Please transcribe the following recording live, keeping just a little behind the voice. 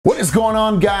is going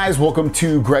on, guys? Welcome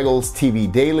to Greggles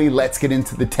TV Daily. Let's get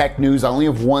into the tech news. I only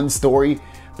have one story,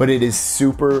 but it is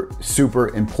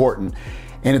super important.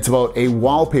 And it's about a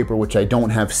wallpaper which I don't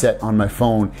have set on my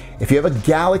phone. If you have a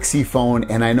Galaxy phone,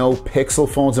 and I know Pixel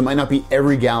phones, it might not be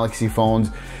every Galaxy phones,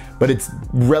 but it's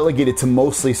relegated to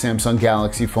mostly Samsung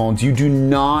Galaxy phones, you do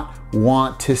not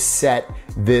want to set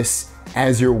this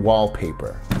as your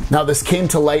wallpaper. Now, this came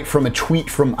to light from a tweet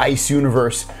from Ice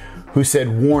Universe, who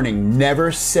said, warning,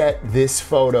 never set this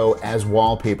photo as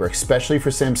wallpaper, especially for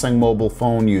Samsung mobile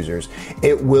phone users.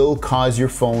 It will cause your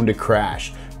phone to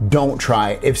crash. Don't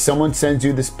try it. If someone sends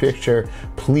you this picture,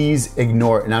 please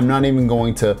ignore it. And I'm not even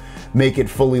going to make it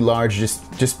fully large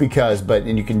just because,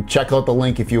 and you can check out the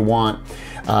link if you want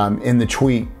in the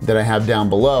tweet that I have down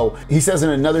below. He says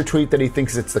in another tweet that he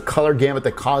thinks it's the color gamut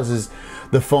that causes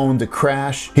the phone to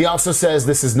crash. He also says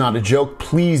this is not a joke.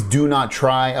 Please do not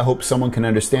try. I hope someone can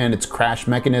understand its crash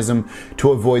mechanism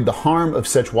to avoid the harm of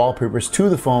such wallpapers to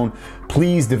the phone.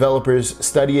 Please, developers,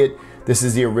 study it. This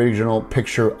is the original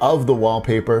picture of the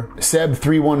wallpaper.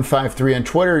 Seb3153 on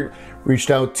Twitter reached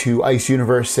out to Ice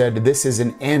Universe, said this is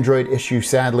an Android issue,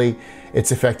 sadly.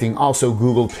 It's affecting also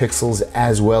Google Pixels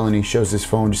as well, and he shows his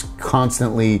phone just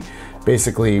constantly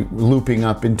basically looping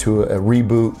up into a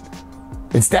reboot.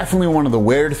 It's definitely one of the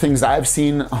weird things I've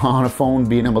seen on a phone,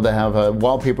 being able to have a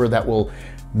wallpaper that will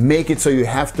make it so you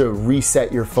have to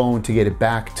reset your phone to get it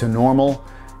back to normal.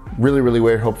 Really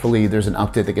weird. Hopefully there's an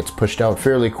update that gets pushed out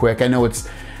fairly quick. I know it's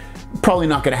probably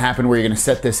not going to happen where you're going to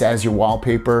set this as your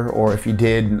wallpaper, or if you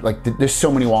did, like there's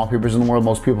so many wallpapers in the world,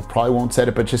 most people probably won't set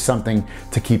it, but just something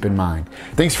to keep in mind.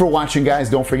 Thanks for watching, guys.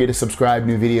 Don't forget to subscribe.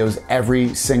 New videos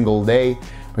every single day.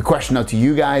 My question out to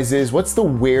you guys is, what's the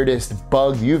weirdest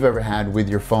bug you've ever had with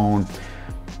your phone?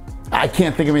 I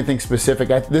can't think of anything specific.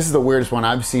 This is the weirdest one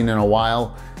I've seen in a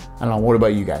while. I don't know. What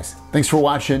about you guys? Thanks for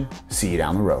watching. See you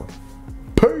down the road.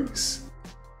 Peace.